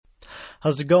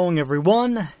How's it going,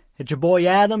 everyone? It's your boy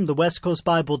Adam, the West Coast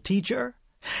Bible teacher,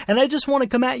 and I just want to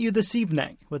come at you this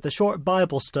evening with a short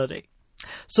Bible study.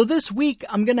 So this week,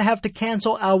 I'm going to have to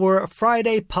cancel our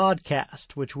Friday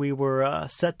podcast, which we were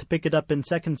set to pick it up in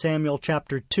 2 Samuel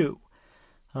chapter 2.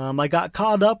 I got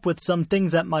caught up with some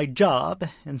things at my job,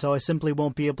 and so I simply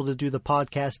won't be able to do the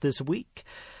podcast this week.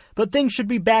 But things should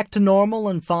be back to normal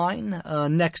and fine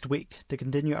next week to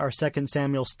continue our 2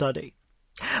 Samuel study.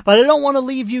 But I don't want to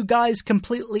leave you guys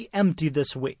completely empty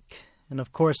this week. And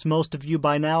of course, most of you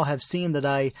by now have seen that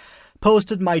I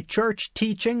posted my church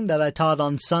teaching that I taught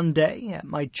on Sunday at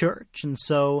my church. And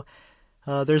so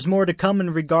there's more to come in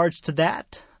regards to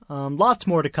that. Lots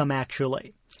more to come,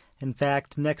 actually. In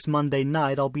fact, next Monday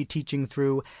night, I'll be teaching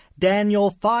through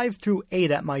Daniel 5 through 8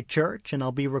 at my church. And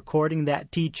I'll be recording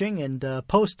that teaching and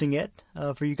posting it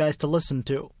for you guys to listen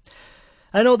to.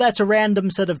 I know that's a random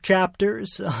set of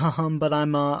chapters, but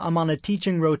I'm on a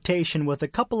teaching rotation with a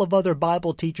couple of other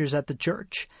Bible teachers at the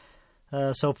church.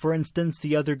 So, for instance,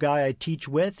 the other guy I teach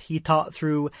with, he taught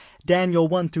through Daniel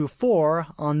 1 through 4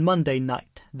 on Monday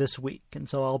night this week. And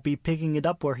so I'll be picking it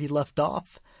up where he left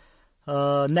off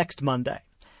next Monday.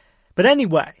 But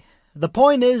anyway, the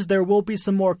point is there will be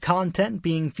some more content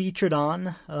being featured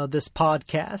on this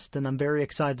podcast, and I'm very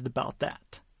excited about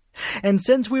that. And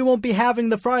since we won't be having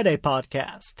the Friday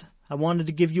podcast, I wanted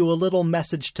to give you a little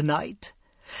message tonight.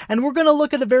 And we're going to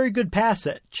look at a very good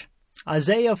passage.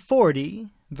 Isaiah 40,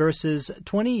 verses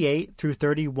 28 through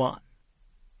 31.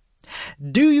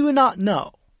 Do you not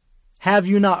know? Have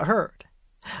you not heard?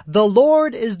 The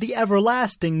Lord is the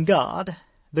everlasting God,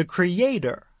 the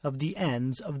creator of the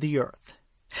ends of the earth.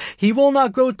 He will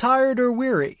not grow tired or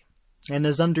weary, and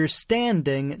his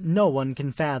understanding no one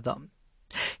can fathom.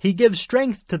 He gives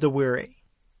strength to the weary.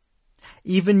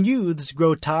 Even youths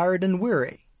grow tired and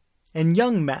weary, and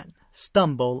young men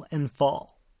stumble and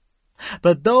fall.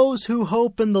 But those who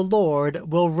hope in the Lord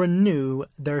will renew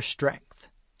their strength.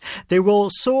 They will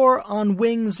soar on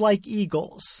wings like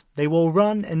eagles. They will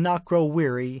run and not grow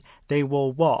weary. They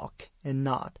will walk and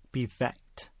not be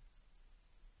faint.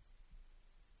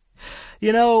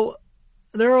 You know,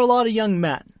 there are a lot of young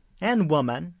men and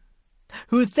women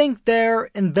who think they're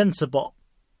invincible.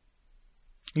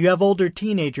 You have older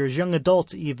teenagers, young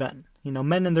adults even,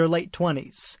 men in their late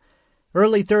 20s,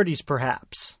 early 30s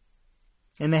perhaps,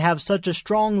 and they have such a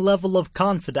strong level of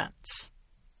confidence.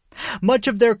 Much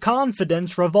of their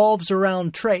confidence revolves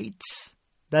around traits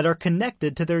that are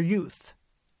connected to their youth.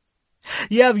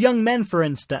 You have young men, for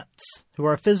instance, who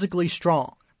are physically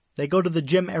strong. They go to the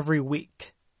gym every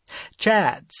week.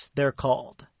 Chads, they're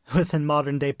called, within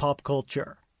modern-day pop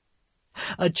culture.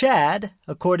 A Chad,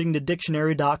 according to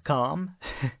dictionary.com,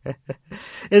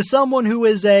 is someone who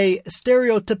is a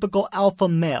stereotypical alpha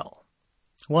male,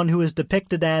 one who is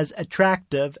depicted as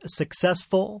attractive,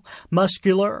 successful,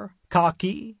 muscular,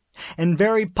 cocky, and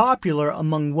very popular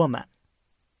among women.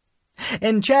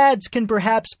 And Chads can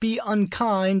perhaps be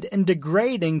unkind and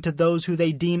degrading to those who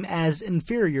they deem as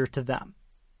inferior to them.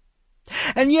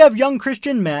 And you have young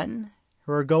Christian men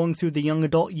who are going through the young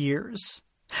adult years,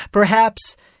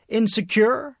 perhaps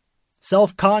insecure,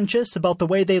 self-conscious about the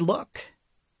way they look.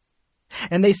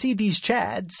 And they see these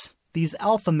Chads, these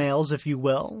alpha males, if you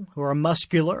will, who are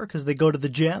muscular because they go to the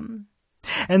gym,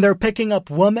 and they're picking up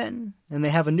women, and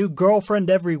they have a new girlfriend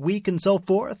every week and so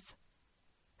forth.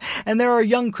 And there are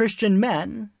young Christian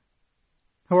men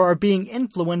who are being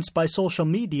influenced by social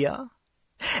media,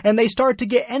 and they start to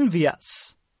get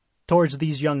envious towards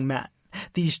these young men,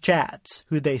 these Chads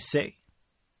who they see.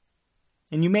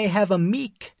 And you may have a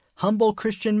meek, humble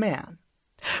Christian man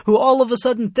who all of a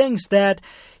sudden thinks that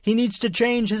he needs to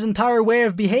change his entire way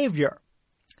of behavior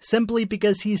simply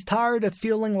because he's tired of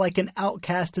feeling like an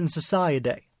outcast in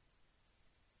society.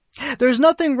 There's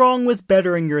nothing wrong with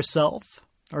bettering yourself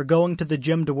or going to the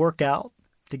gym to work out,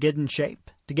 to get in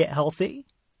shape, to get healthy.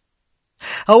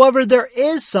 However, there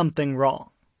is something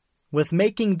wrong with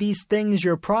making these things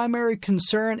your primary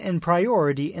concern and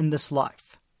priority in this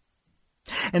life.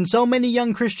 And so many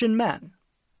young Christian men,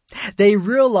 they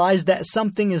realize that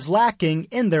something is lacking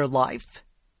in their life.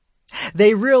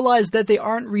 They realize that they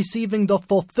aren't receiving the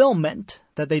fulfillment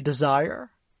that they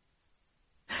desire.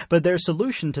 But their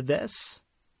solution to this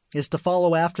is to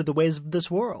follow after the ways of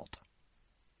this world.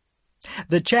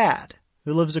 The Chad,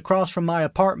 who lives across from my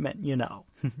apartment,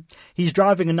 he's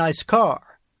driving a nice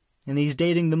car, and he's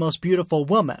dating the most beautiful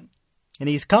woman, and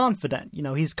he's confident,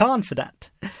 he's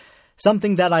confident.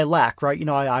 Something that I lack, right?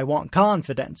 I want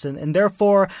confidence, and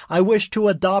therefore I wish to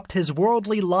adopt his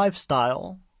worldly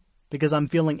lifestyle because I'm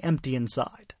feeling empty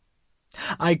inside.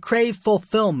 I crave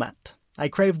fulfillment. I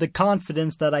crave the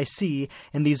confidence that I see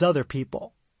in these other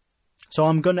people. So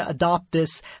I'm going to adopt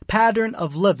this pattern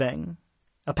of living,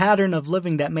 a pattern of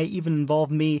living that may even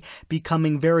involve me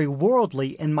becoming very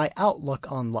worldly in my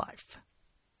outlook on life.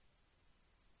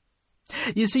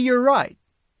 You see, you're right.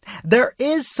 There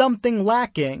is something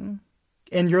lacking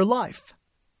in your life.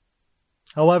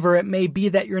 However, it may be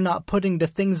that you're not putting the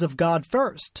things of God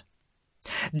first.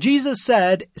 Jesus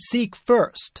said, "Seek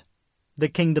first the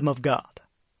kingdom of God."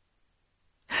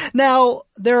 Now,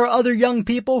 there are other young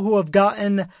people who have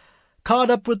gotten caught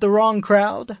up with the wrong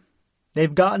crowd.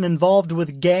 They've gotten involved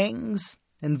with gangs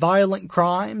and violent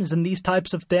crimes and these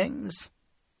types of things.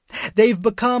 They've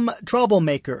become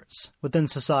troublemakers within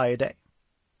society.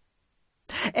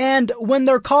 And when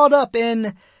they're caught up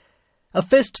in a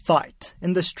fist fight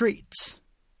in the streets,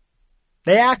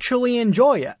 they actually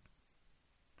enjoy it.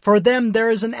 For them, there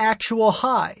is an actual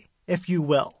high, if you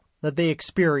will, that they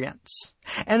experience.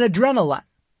 And adrenaline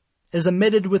is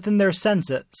emitted within their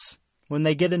senses when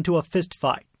they get into a fist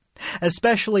fight,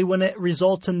 especially when it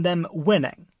results in them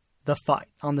winning the fight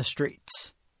on the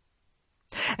streets.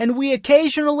 And we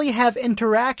occasionally have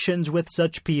interactions with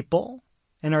such people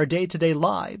in our day-to-day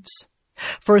lives.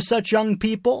 For such young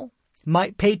people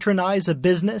might patronize a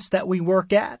business that we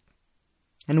work at,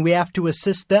 and we have to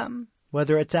assist them,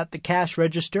 whether it's at the cash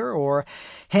register or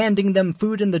handing them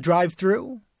food in the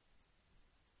drive-thru.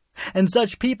 And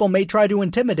such people may try to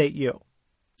intimidate you.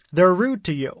 They're rude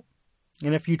to you.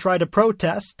 And if you try to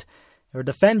protest or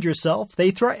defend yourself,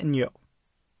 they threaten you.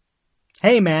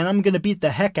 "Hey man, I'm going to beat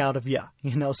the heck out of you,"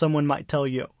 someone might tell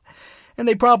you. And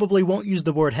they probably won't use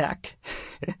the word heck.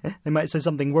 They might say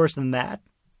something worse than that.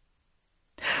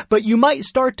 But you might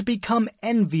start to become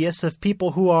envious of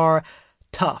people who are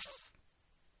tough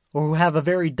or who have a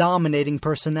very dominating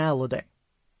personality.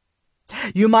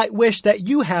 You might wish that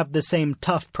you have the same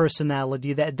tough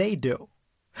personality that they do,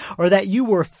 or that you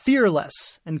were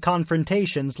fearless in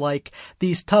confrontations like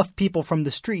these tough people from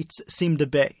the streets seem to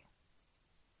be.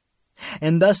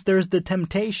 And thus there's the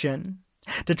temptation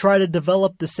to try to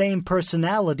develop the same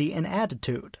personality and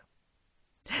attitude.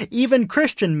 Even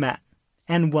Christian men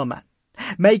and women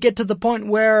may get to the point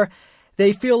where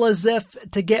they feel as if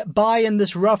to get by in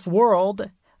this rough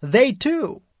world, they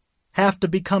too have to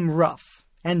become rough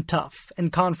and tough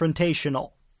and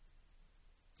confrontational.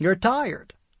 You're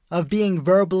tired of being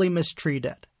verbally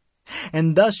mistreated,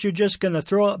 and thus you're just going to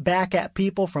throw it back at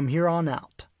people from here on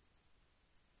out.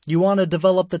 You want to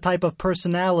develop the type of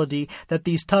personality that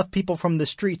these tough people from the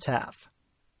streets have.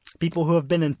 People who have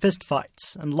been in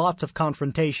fistfights and lots of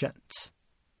confrontations.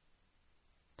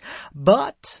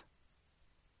 But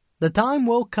the time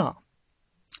will come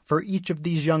for each of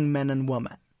these young men and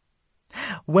women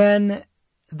when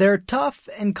their tough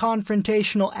and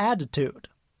confrontational attitude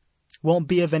won't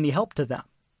be of any help to them.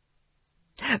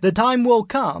 The time will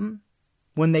come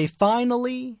when they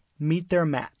finally meet their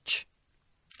match.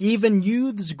 Even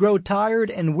youths grow tired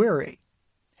and weary,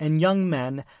 and young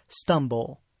men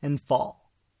stumble and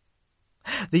fall.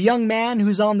 The young man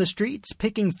who's on the streets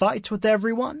picking fights with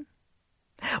everyone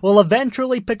will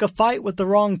eventually pick a fight with the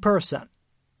wrong person,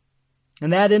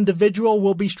 and that individual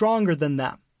will be stronger than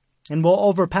them and will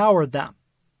overpower them.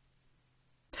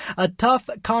 A tough,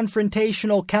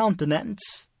 confrontational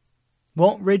countenance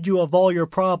won't rid you of all your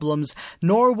problems,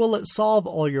 nor will it solve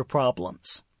all your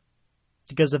problems.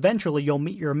 Because eventually you'll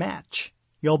meet your match.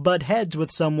 You'll butt heads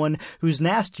with someone who's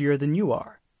nastier than you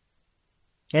are.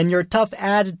 And your tough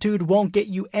attitude won't get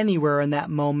you anywhere in that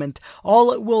moment.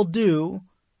 All it will do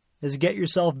is get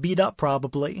yourself beat up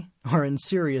probably, or in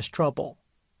serious trouble.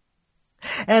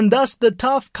 And thus the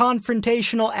tough,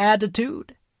 confrontational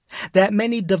attitude that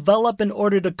many develop in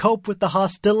order to cope with the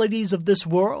hostilities of this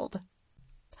world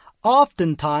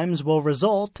oftentimes will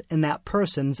result in that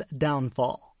person's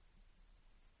downfall.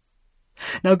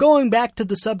 Now, going back to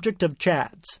the subject of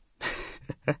Chads,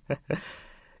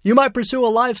 you might pursue a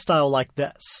lifestyle like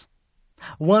this,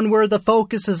 one where the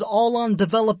focus is all on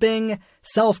developing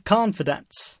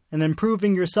self-confidence and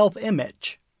improving your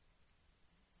self-image.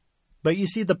 But you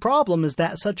see, the problem is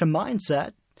that such a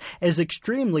mindset is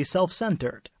extremely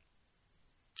self-centered.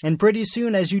 And pretty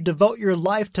soon, as you devote your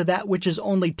life to that which is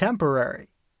only temporary,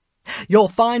 you'll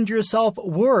find yourself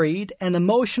worried and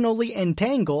emotionally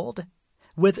entangled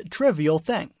with trivial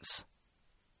things.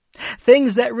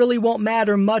 Things that really won't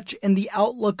matter much in the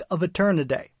outlook of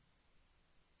eternity.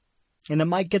 And it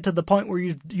might get to the point where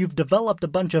you've developed a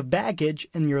bunch of baggage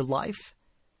in your life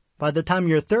by the time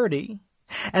you're 30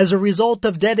 as a result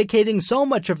of dedicating so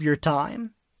much of your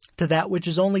time to that which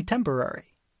is only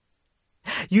temporary.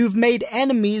 You've made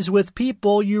enemies with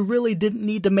people you really didn't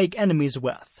need to make enemies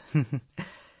with.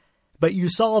 But you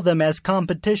saw them as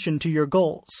competition to your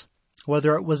goals.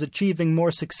 whether it was achieving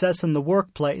more success in the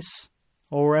workplace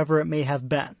or wherever it may have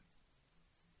been.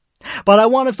 But I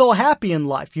want to feel happy in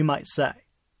life, you might say.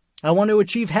 I want to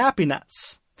achieve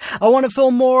happiness. I want to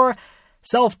feel more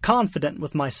self-confident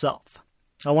with myself.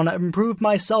 I want to improve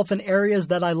myself in areas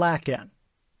that I lack in.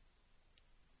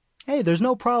 Hey, there's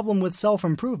no problem with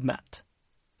self-improvement.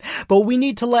 But we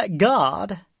need to let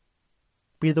God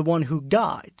be the one who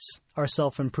guides our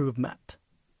self-improvement.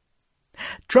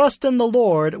 Trust in the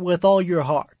Lord with all your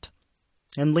heart,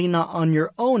 and lean not on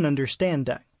your own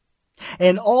understanding.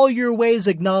 In all your ways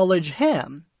acknowledge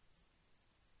Him,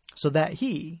 so that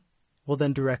He will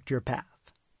then direct your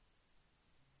path.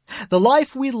 The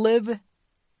life we live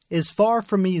is far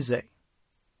from easy.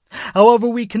 However,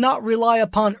 we cannot rely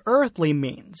upon earthly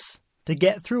means to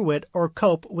get through it or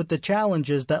cope with the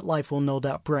challenges that life will no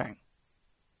doubt bring.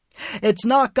 It's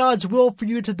not God's will for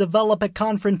you to develop a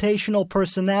confrontational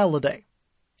personality,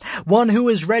 one who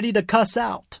is ready to cuss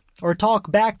out or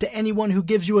talk back to anyone who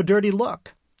gives you a dirty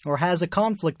look or has a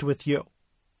conflict with you.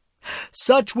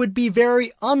 Such would be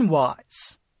very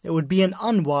unwise. It would be an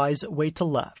unwise way to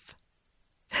live.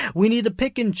 We need to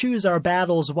pick and choose our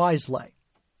battles wisely,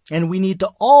 and we need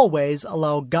to always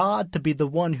allow God to be the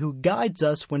one who guides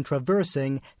us when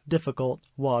traversing difficult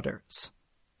waters.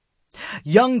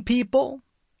 Young people,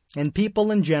 and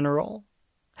people in general,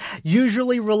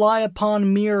 usually rely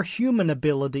upon mere human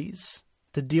abilities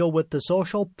to deal with the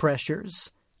social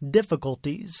pressures,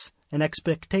 difficulties, and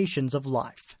expectations of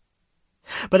life.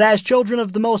 But as children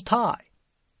of the Most High,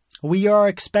 we are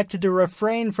expected to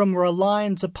refrain from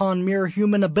reliance upon mere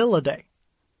human ability,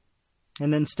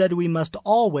 and instead we must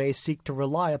always seek to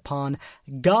rely upon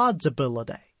God's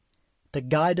ability to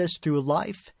guide us through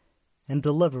life and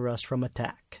deliver us from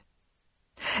attack.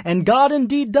 And God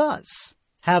indeed does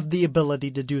have the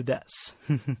ability to do this.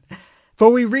 For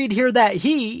we read here that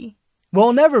He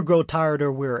will never grow tired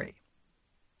or weary,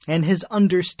 and His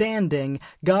understanding,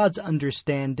 God's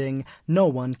understanding, no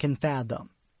one can fathom.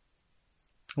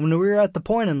 When we're at the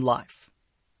point in life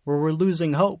where we're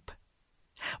losing hope,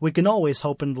 we can always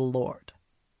hope in the Lord.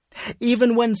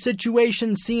 Even when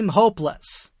situations seem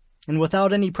hopeless and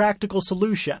without any practical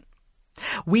solution,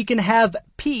 we can have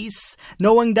peace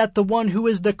knowing that the one who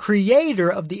is the creator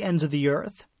of the ends of the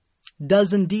earth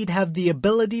does indeed have the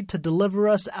ability to deliver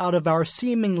us out of our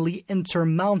seemingly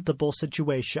insurmountable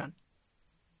situation.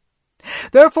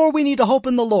 Therefore we need to hope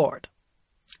in the Lord,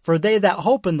 for they that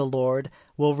hope in the Lord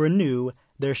will renew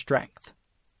their strength.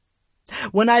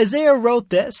 When Isaiah wrote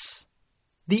this,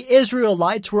 the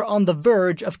Israelites were on the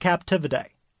verge of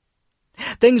captivity.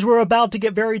 Things were about to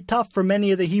get very tough for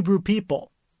many of the Hebrew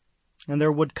people, and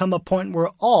there would come a point where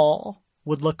all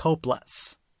would look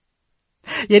hopeless.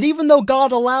 Yet even though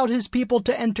God allowed His people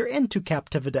to enter into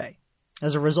captivity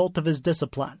as a result of His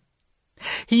discipline,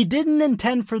 He didn't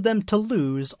intend for them to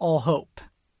lose all hope.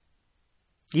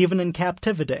 Even in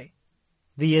captivity,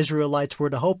 the Israelites were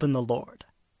to hope in the Lord,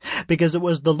 because it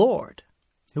was the Lord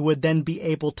who would then be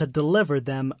able to deliver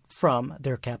them from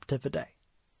their captivity.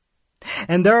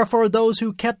 And therefore those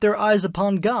who kept their eyes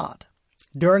upon God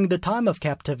during the time of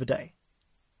captivity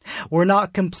were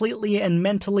not completely and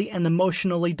mentally and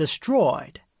emotionally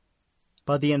destroyed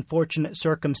by the unfortunate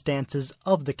circumstances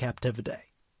of the captivity.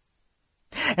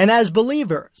 And as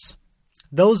believers,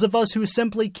 those of us who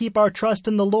simply keep our trust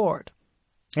in the Lord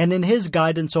and in His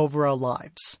guidance over our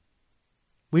lives,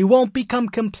 we won't become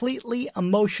completely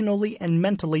emotionally and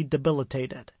mentally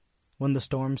debilitated when the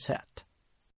storms hit.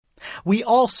 We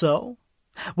also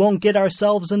won't get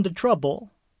ourselves into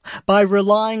trouble by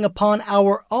relying upon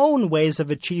our own ways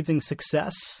of achieving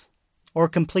success or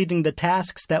completing the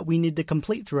tasks that we need to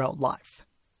complete throughout life.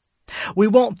 We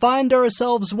won't find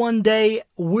ourselves one day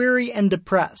weary and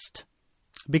depressed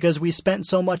because we spent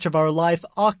so much of our life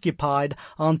occupied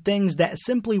on things that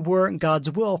simply weren't God's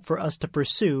will for us to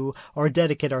pursue or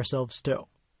dedicate ourselves to.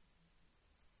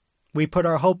 We put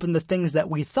our hope in the things that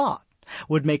we thought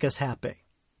would make us happy,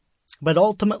 but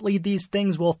ultimately these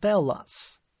things will fail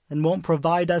us and won't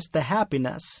provide us the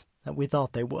happiness that we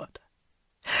thought they would.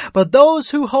 But those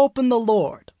who hope in the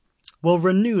Lord will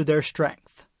renew their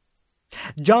strength.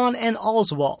 John N.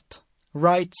 Oswalt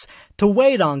writes, "To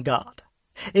wait on God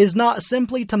is not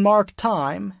simply to mark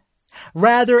time,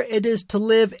 rather it is to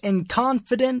live in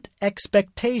confident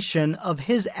expectation of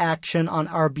His action on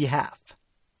our behalf.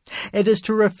 It is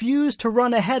to refuse to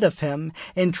run ahead of Him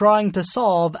in trying to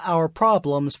solve our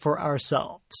problems for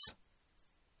ourselves."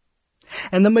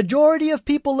 And the majority of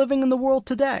people living in the world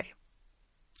today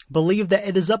believe that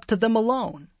it is up to them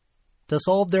alone to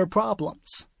solve their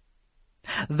problems.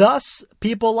 Thus,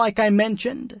 people, like I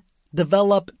mentioned,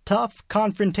 develop tough,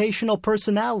 confrontational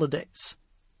personalities.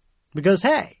 Because,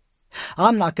 hey,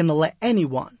 I'm not going to let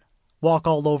anyone walk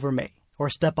all over me or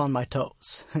step on my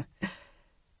toes.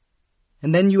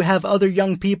 And then you have other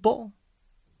young people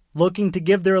looking to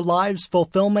give their lives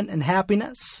fulfillment and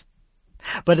happiness,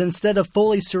 but instead of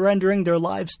fully surrendering their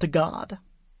lives to God,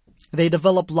 they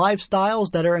develop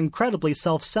lifestyles that are incredibly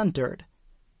self-centered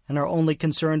and are only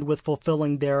concerned with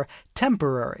fulfilling their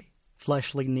temporary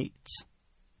fleshly needs.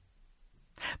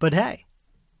 But hey,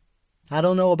 I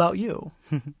don't know about you,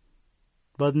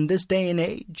 but in this day and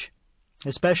age,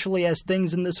 especially as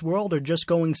things in this world are just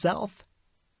going south,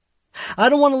 I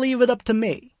don't want to leave it up to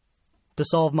me to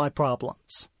solve my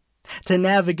problems, to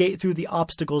navigate through the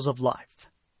obstacles of life.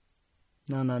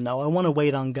 No. I want to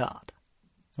wait on God.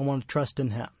 I want to trust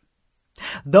in Him.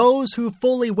 Those who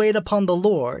fully wait upon the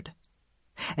Lord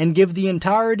and give the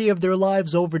entirety of their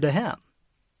lives over to Him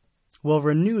will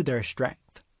renew their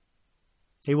strength.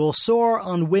 They will soar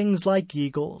on wings like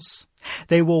eagles.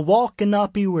 They will walk and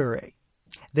not be weary.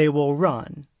 They will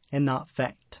run and not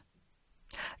faint.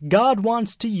 God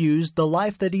wants to use the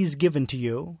life that He's given to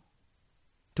you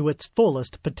to its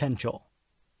fullest potential.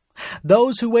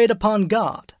 Those who wait upon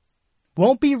God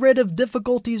won't be rid of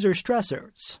difficulties or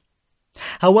stressors.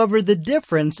 However, the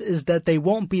difference is that they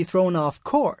won't be thrown off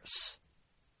course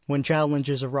when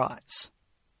challenges arise.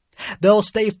 They'll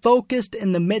stay focused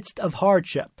in the midst of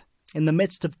hardship, in the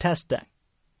midst of testing,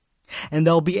 and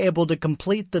they'll be able to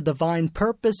complete the divine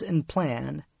purpose and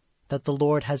plan that the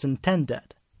Lord has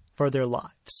intended for their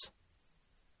lives.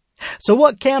 So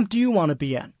what camp do you want to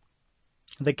be in?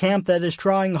 The camp that is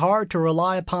trying hard to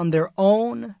rely upon their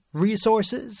own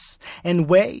resources and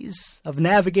ways of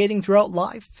navigating throughout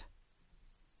life?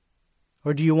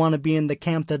 Or do you want to be in the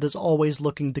camp that is always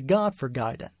looking to God for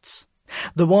guidance?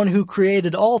 The one who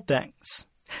created all things,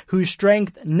 whose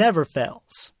strength never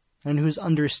fails, and whose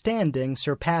understanding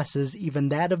surpasses even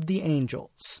that of the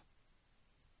angels.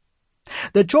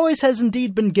 The choice has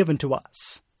indeed been given to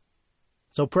us.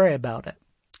 So pray about it,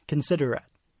 consider it,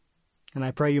 and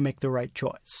I pray you make the right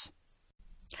choice.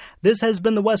 This has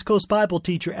been the West Coast Bible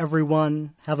Teacher,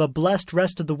 everyone. Have a blessed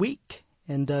rest of the week,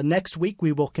 and next week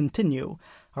we will continue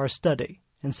our study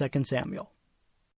in 2 Samuel.